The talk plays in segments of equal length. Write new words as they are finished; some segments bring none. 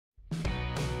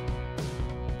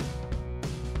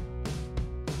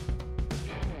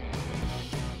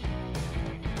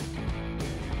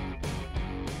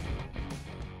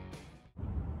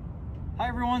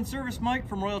everyone, Service Mike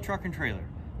from Royal Truck and Trailer.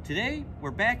 Today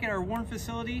we're back at our Warren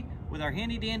facility with our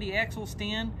handy dandy axle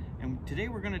stand, and today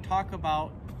we're going to talk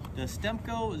about the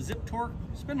Stemco Zip Torque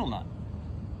spindle nut.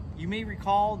 You may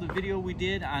recall the video we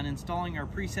did on installing our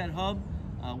preset hub.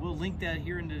 We'll link that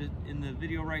here in the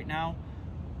video right now.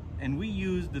 And we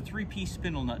used the 3-piece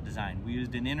spindle nut design. We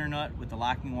used an inner nut with the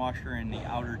locking washer and the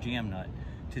outer jam nut.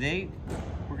 Today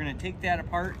we're going to take that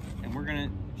apart and we're going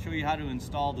to show you how to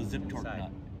install the Zip Torque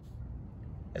nut.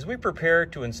 As we prepare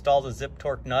to install the Zip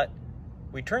Torque nut,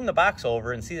 we turn the box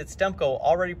over and see that Stemco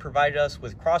already provided us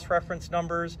with cross-reference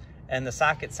numbers and the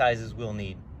socket sizes we'll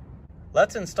need.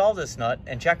 Let's install this nut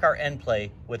and check our end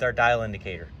play with our dial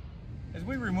indicator. As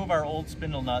we remove our old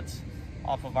spindle nuts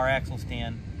off of our axle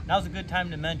stand, now's a good time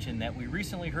to mention that we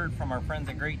recently heard from our friends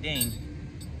at Great Dane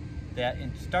that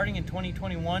starting in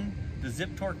 2021, the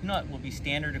Zip Torque nut will be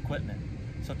standard equipment.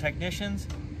 So technicians,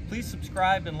 please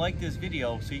subscribe and like this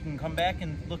video so you can come back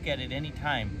and look at it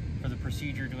anytime for the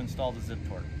procedure to install the Zip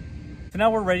Torque. So now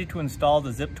we're ready to install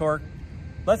the Zip Torque.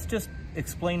 Let's just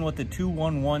explain what the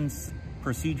 2-1-1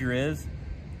 procedure is.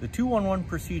 The 2-1-1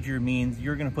 procedure means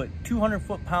you're going to put 200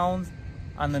 foot-pounds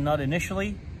on the nut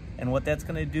initially, and what that's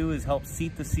going to do is help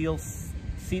seat the seal,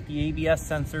 seat the ABS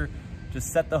sensor,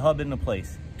 just set the hub into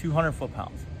place, 200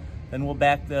 foot-pounds. Then we'll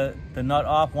back the nut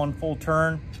off one full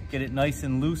turn, get it nice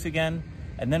and loose again,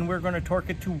 and then we're going to torque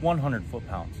it to 100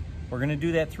 foot-pounds. We're going to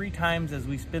do that 3 times as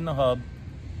we spin the hub.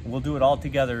 We'll do it all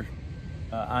together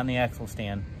on the axle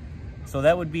stand. So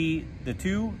that would be the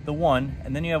 2, the 1,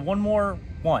 and then you have one more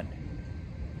 1.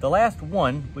 The last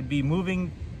 1 would be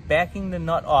backing the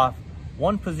nut off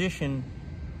one position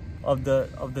of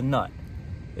the nut.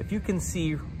 If you can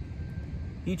see,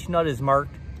 each nut is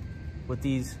marked with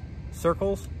these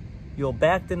circles. You'll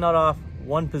back the nut off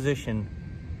one position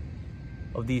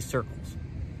of these circles,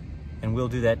 and we'll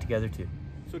do that together too.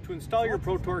 So to install your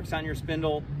Pro Torques on your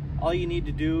spindle, all you need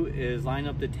to do is line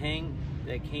up the tang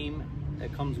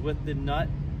that comes with the nut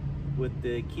with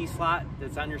the key slot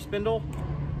that's on your spindle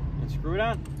and screw it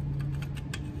on.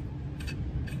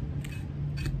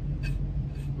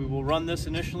 We will run this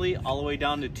initially all the way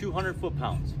down to 200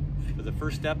 foot-pounds for the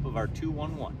first step of our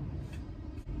 2-1-1.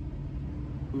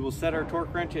 We will set our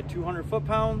torque wrench at 200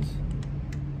 foot-pounds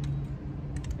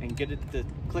and get it to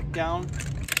click down.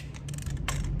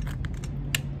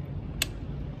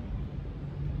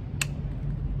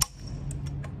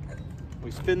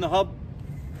 We spin the hub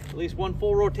at least one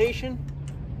full rotation.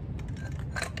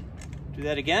 Do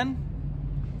that again.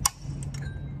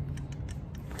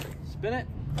 Spin it.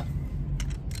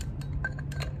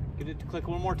 Get it to click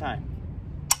one more time.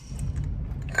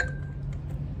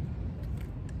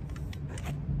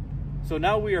 So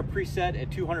now we are preset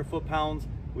at 200 foot-pounds.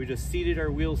 We just seated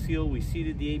our wheel seal. We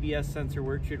seated the ABS sensor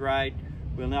where it should ride.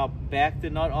 We'll now back the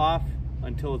nut off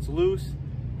until it's loose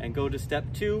and go to step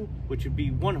 2, which would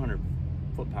be 100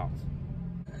 foot-pounds.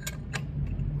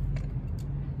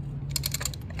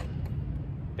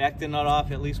 Back the nut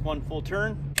off at least one full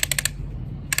turn.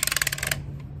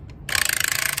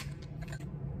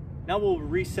 Now we'll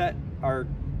reset our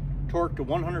torque to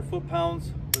 100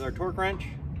 foot-pounds with our torque wrench.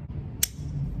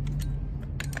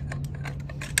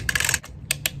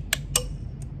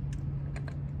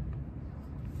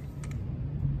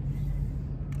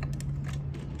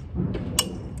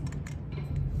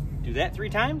 Do that 3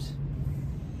 times.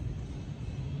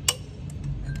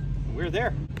 We're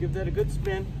there. Give that a good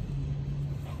spin.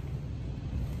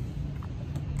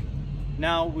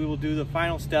 Now we will do the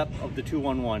final step of the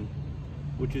 2-1-1,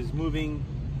 which is moving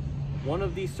one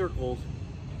of these circles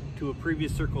to a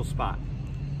previous circle spot.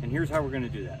 And here's how we're going to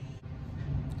do that.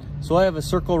 So I have a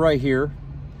circle right here,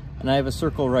 and I have a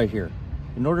circle right here.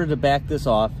 In order to back this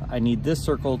off, I need this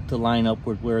circle to line up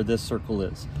with where this circle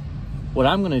is. What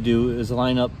I'm going to do is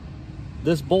line up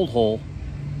this bolt hole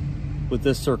with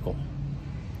this circle.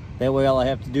 That way all I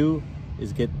have to do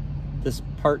is get this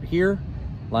part here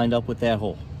lined up with that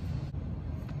hole.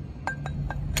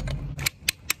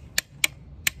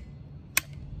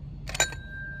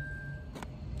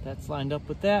 That's lined up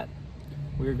with that.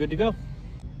 We're good to go.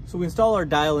 So we install our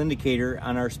dial indicator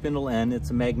on our spindle end. It's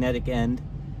a magnetic end,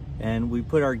 and we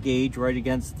put our gauge right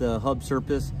against the hub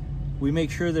surface. We make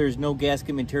sure there's no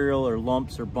gasket material or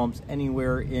lumps or bumps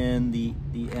anywhere in the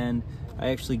end. I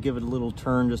actually give it a little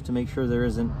turn just to make sure there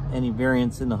isn't any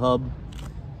variance in the hub.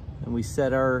 And we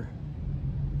set our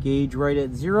gauge right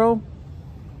at 0.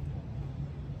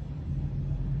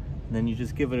 And then you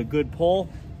just give it a good pull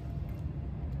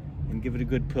and give it a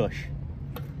good push.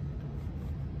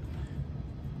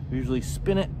 We usually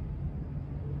spin it,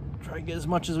 try to get as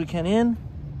much as we can in,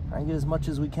 try and get as much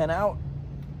as we can out.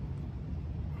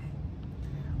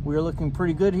 we're looking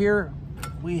pretty good here.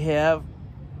 We have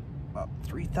about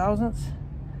 3 thousandths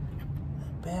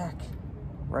back,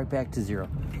 right back to 0.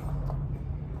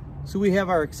 So we have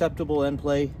our acceptable end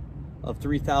play of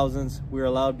 3 thousandths. We're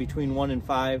allowed between 1 and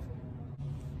 5.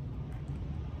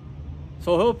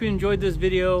 So I hope you enjoyed this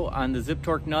video on the Zip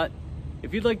Torque Nut.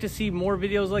 If you'd like to see more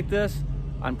videos like this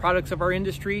on products of our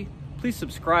industry, please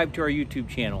subscribe to our YouTube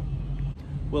channel.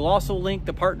 We'll also link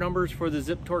the part numbers for the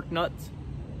Zip Torque Nuts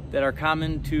that are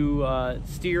common to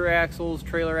steer axles,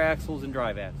 trailer axles, and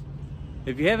drive axles.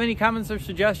 If you have any comments or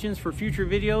suggestions for future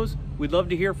videos, we'd love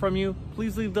to hear from you.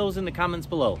 Please leave those in the comments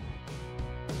below.